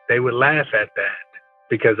people, they would laugh at that.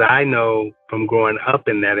 Because I know from growing up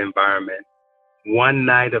in that environment, one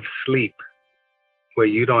night of sleep where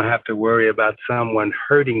you don't have to worry about someone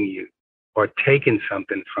hurting you or taking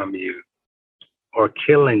something from you or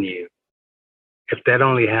killing you. If that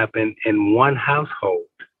only happened in one household,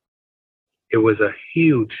 it was a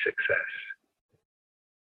huge success.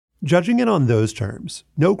 Judging it on those terms,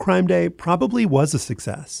 No Crime Day probably was a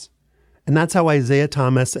success. And that's how Isaiah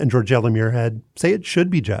Thomas and Georgella Muirhead say it should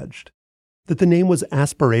be judged. That the name was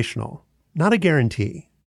aspirational, not a guarantee.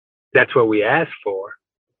 That's what we asked for.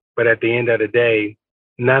 But at the end of the day,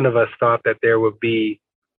 none of us thought that there would be,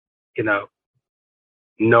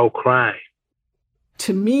 no crime.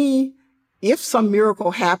 To me, if some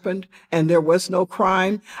miracle happened and there was no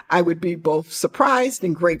crime, I would be both surprised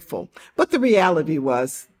and grateful. But the reality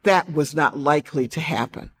was that was not likely to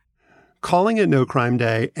happen. Calling it No Crime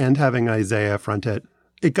Day and having Isaiah front it,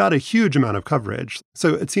 it got a huge amount of coverage.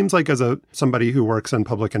 So it seems like as somebody who works in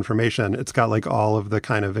public information, it's got like all of the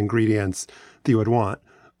kind of ingredients that you would want.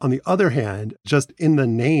 On the other hand, just in the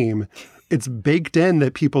name, it's baked in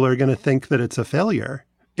that people are going to think that it's a failure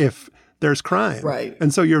if there's crime. Right.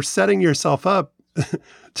 And so you're setting yourself up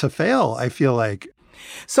to fail, I feel like.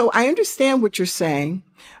 So I understand what you're saying.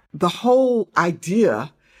 The whole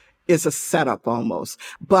idea is a setup almost,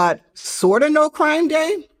 but sort of No Crime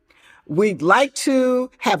Day. We'd like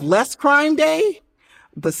to have less crime day.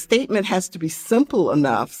 The statement has to be simple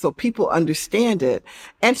enough so people understand it.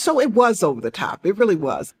 And so it was over the top. It really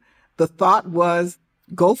was. The thought was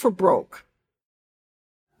go for broke.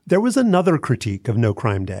 There was another critique of No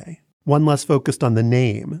Crime Day, one less focused on the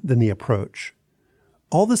name than the approach.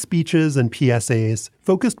 All the speeches and PSAs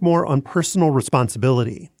focused more on personal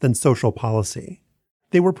responsibility than social policy.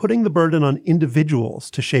 They were putting the burden on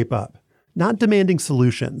individuals to shape up, not demanding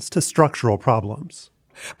solutions to structural problems.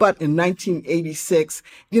 But in 1986,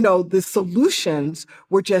 the solutions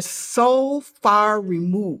were just so far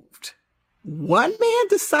removed. One man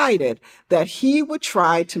decided that he would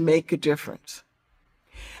try to make a difference.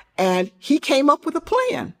 And he came up with a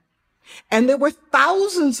plan. And there were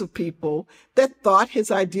thousands of people that thought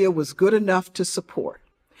his idea was good enough to support.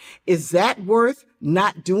 Is that worth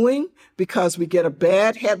not doing because we get a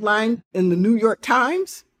bad headline in the New York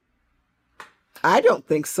Times? I don't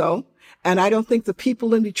think so. And I don't think the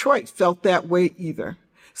people in Detroit felt that way either.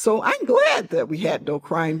 So I'm glad that we had No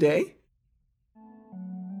Crime Day.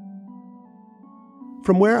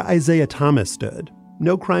 From where Isaiah Thomas stood,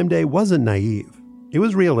 No Crime Day wasn't naive. It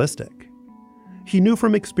was realistic. He knew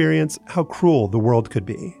from experience how cruel the world could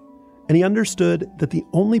be. And he understood that the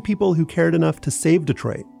only people who cared enough to save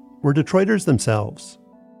Detroit were Detroiters themselves.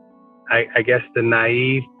 I guess the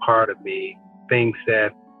naive part of me thinks that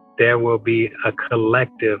there will be a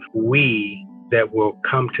collective we that will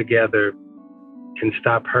come together and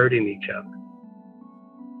stop hurting each other.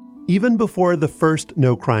 Even before the first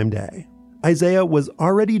No Crime Day, Isaiah was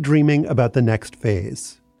already dreaming about the next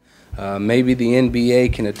phase. Maybe the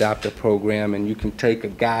NBA can adopt a program and you can take a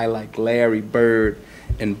guy like Larry Bird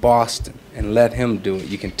in Boston and let him do it.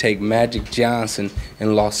 You can take Magic Johnson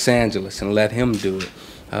in Los Angeles and let him do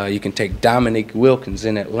it. You can take Dominique Wilkins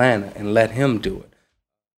in Atlanta and let him do it.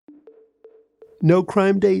 No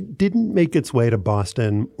Crime Day didn't make its way to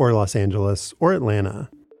Boston or Los Angeles or Atlanta.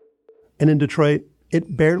 And in Detroit,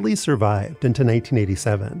 it barely survived into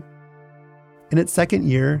 1987. In its second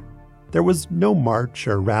year, there was no march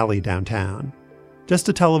or rally downtown, just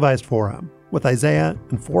a televised forum with Isaiah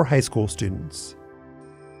and 4 high school students.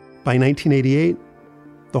 By 1988,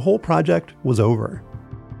 the whole project was over.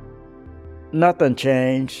 Nothing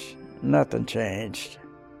changed. Nothing changed.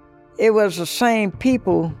 It was the same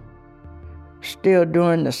people still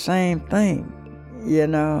doing the same thing, you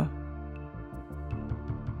know.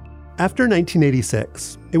 After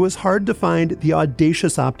 1986, it was hard to find the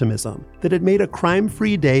audacious optimism that had made a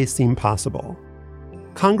crime-free day seem possible.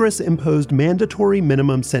 Congress imposed mandatory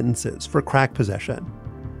minimum sentences for crack possession.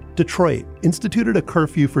 Detroit instituted a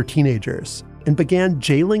curfew for teenagers and began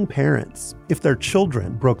jailing parents if their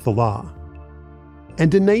children broke the law.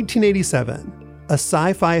 And in 1987, a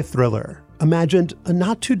sci-fi thriller imagined a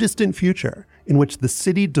not-too-distant future in which the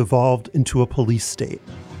city devolved into a police state.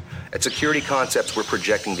 At Security Concepts, we're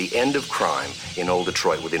projecting the end of crime in Old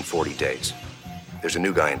Detroit within 40 days. There's a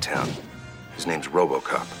new guy in town. His name's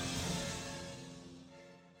RoboCop.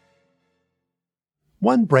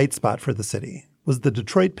 One bright spot for the city was the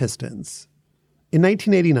Detroit Pistons. In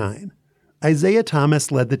 1989, Isaiah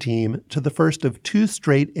Thomas led the team to the first of 2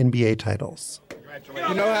 straight NBA titles.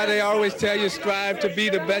 You know how they always tell you strive to be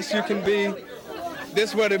the best you can be?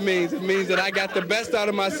 This is what it means. It means that I got the best out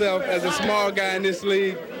of myself as a small guy in this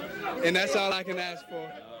league, and that's all I can ask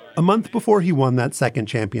for. A month before he won that second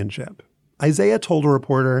championship, Isaiah told a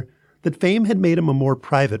reporter that fame had made him a more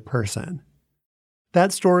private person.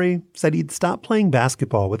 That story said he'd stopped playing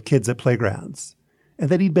basketball with kids at playgrounds, and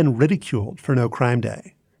that he'd been ridiculed for No Crime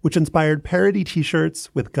Day, which inspired parody t-shirts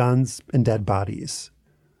with guns and dead bodies.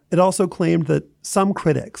 It also claimed that some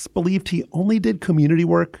critics believed he only did community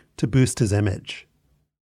work to boost his image.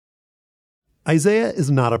 Isaiah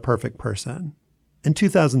is not a perfect person. In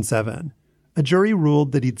 2007, a jury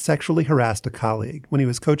ruled that he'd sexually harassed a colleague when he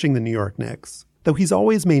was coaching the New York Knicks, though he's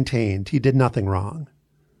always maintained he did nothing wrong.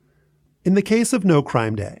 In the case of No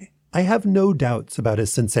Crime Day, I have no doubts about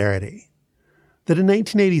his sincerity. That in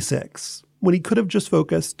 1986, when he could have just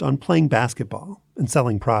focused on playing basketball and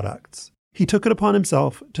selling products, he took it upon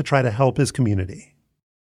himself to try to help his community.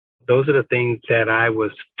 Those are the things that I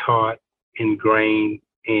was taught, ingrained,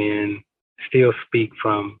 and still speak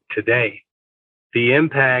from today. The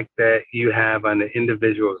impact that you have on the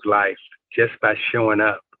individual's life just by showing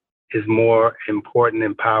up is more important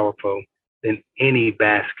and powerful than any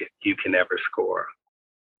basket you can ever score.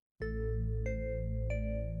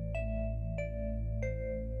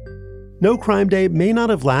 No Crime Day may not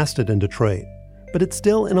have lasted in Detroit, but it's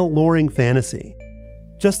still an alluring fantasy.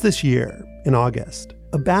 Just this year, in August,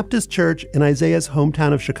 a Baptist church in Isaiah's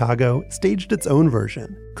hometown of Chicago staged its own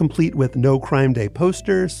version, complete with No Crime Day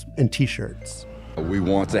posters and t-shirts. We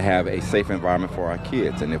want to have a safe environment for our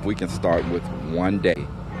kids, and if we can start with one day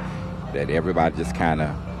that everybody just kind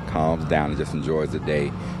of calms down and just enjoys the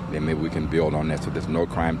day, then maybe we can build on that. So this No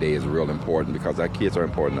Crime Day is real important because our kids are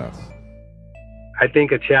important to us. I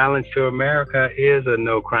think a challenge to America is a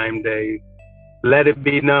No Crime Day. Let it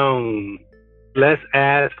be known. Let's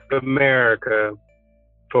ask America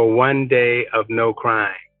for one day of no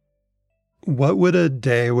crime. What would a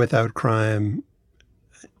day without crime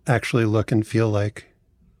actually look and feel like?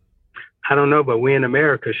 I don't know, but we in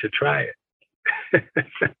America should try it.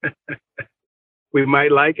 We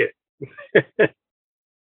might like it.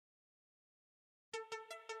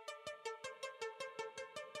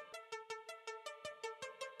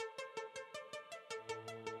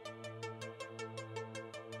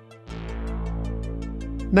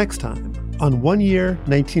 Next time on 1 Year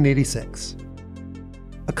 1986.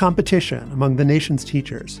 A competition among the nation's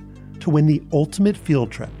teachers to win the ultimate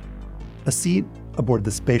field trip, a seat aboard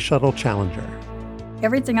the Space Shuttle Challenger.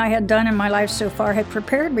 Everything I had done in my life so far had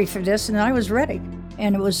prepared me for this, and I was ready.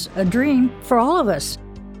 And it was a dream for all of us.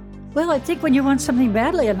 Well, I think when you want something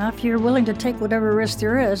badly enough, you're willing to take whatever risk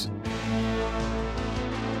there is.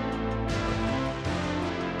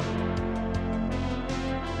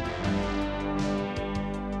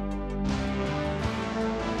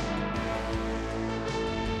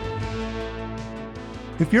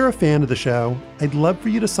 If you're a fan of the show, I'd love for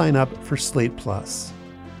you to sign up for Slate Plus.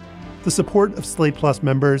 The support of Slate Plus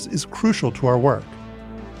members is crucial to our work.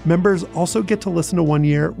 Members also get to listen to 1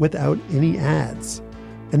 Year without any ads,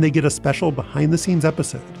 and they get a special behind-the-scenes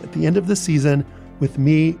episode at the end of the season with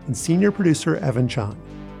me and senior producer Evan Chung.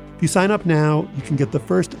 If you sign up now, you can get the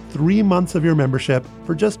first 3 months of your membership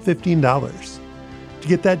for just $15. To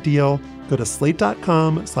get that deal, go to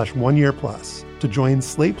slate.com/oneyearplus to join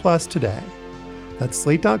Slate Plus today. That's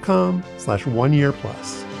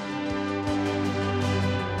slate.com/oneyearplus.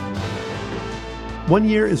 1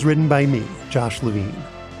 Year is written by me, Josh Levine.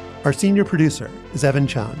 Our senior producer is Evan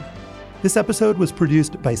Chung. This episode was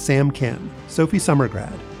produced by Sam Kim, Sophie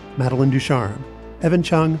Summergrad, Madeline Ducharme, Evan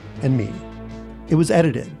Chung, and me. It was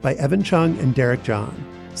edited by Evan Chung and Derek John,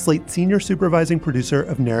 Slate's senior supervising producer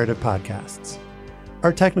of narrative podcasts.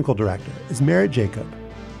 Our technical director is Merritt Jacob.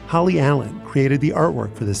 Holly Allen created the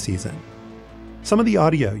artwork for this season. Some of the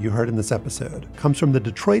audio you heard in this episode comes from the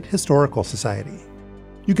Detroit Historical Society.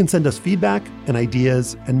 You can send us feedback and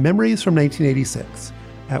ideas and memories from 1986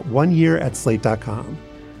 at 1year@slate.com.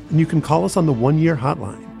 And you can call us on the 1 Year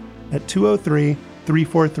hotline at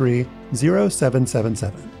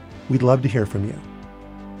 203-343-0777. We'd love to hear from you.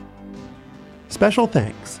 Special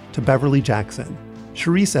thanks to Beverly Jackson,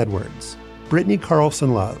 Sharice Edwards, Brittany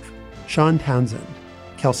Carlson Love, Sean Townsend,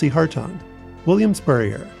 Kelsey Hartung, William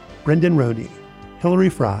Spurrier, Brendan Roney, Hillary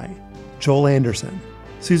Fry, Joel Anderson,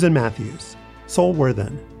 Susan Matthews, Sol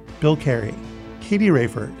Worthen, Bill Carey, Katie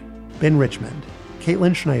Rayford, Ben Richmond,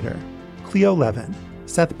 Caitlin Schneider, Cleo Levin,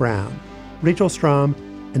 Seth Brown, Rachel Strom,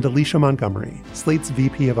 and Alicia Montgomery, Slate's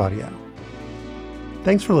VP of Audio.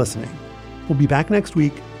 Thanks for listening. We'll be back next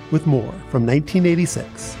week with more from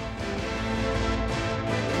 1986.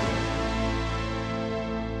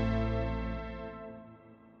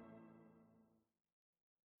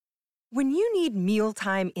 When you need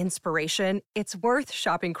mealtime inspiration, it's worth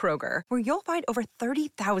shopping Kroger, where you'll find over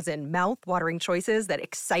 30,000 mouth-watering choices that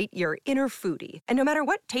excite your inner foodie. And no matter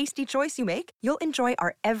what tasty choice you make, you'll enjoy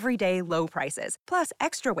our everyday low prices, plus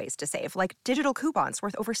extra ways to save, like digital coupons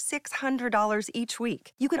worth over $600 each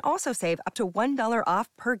week. You can also save up to $1 off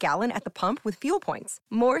per gallon at the pump with fuel points.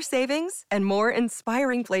 More savings and more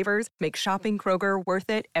inspiring flavors make shopping Kroger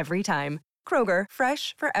worth it every time. Kroger,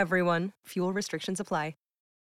 fresh for everyone. Fuel restrictions apply.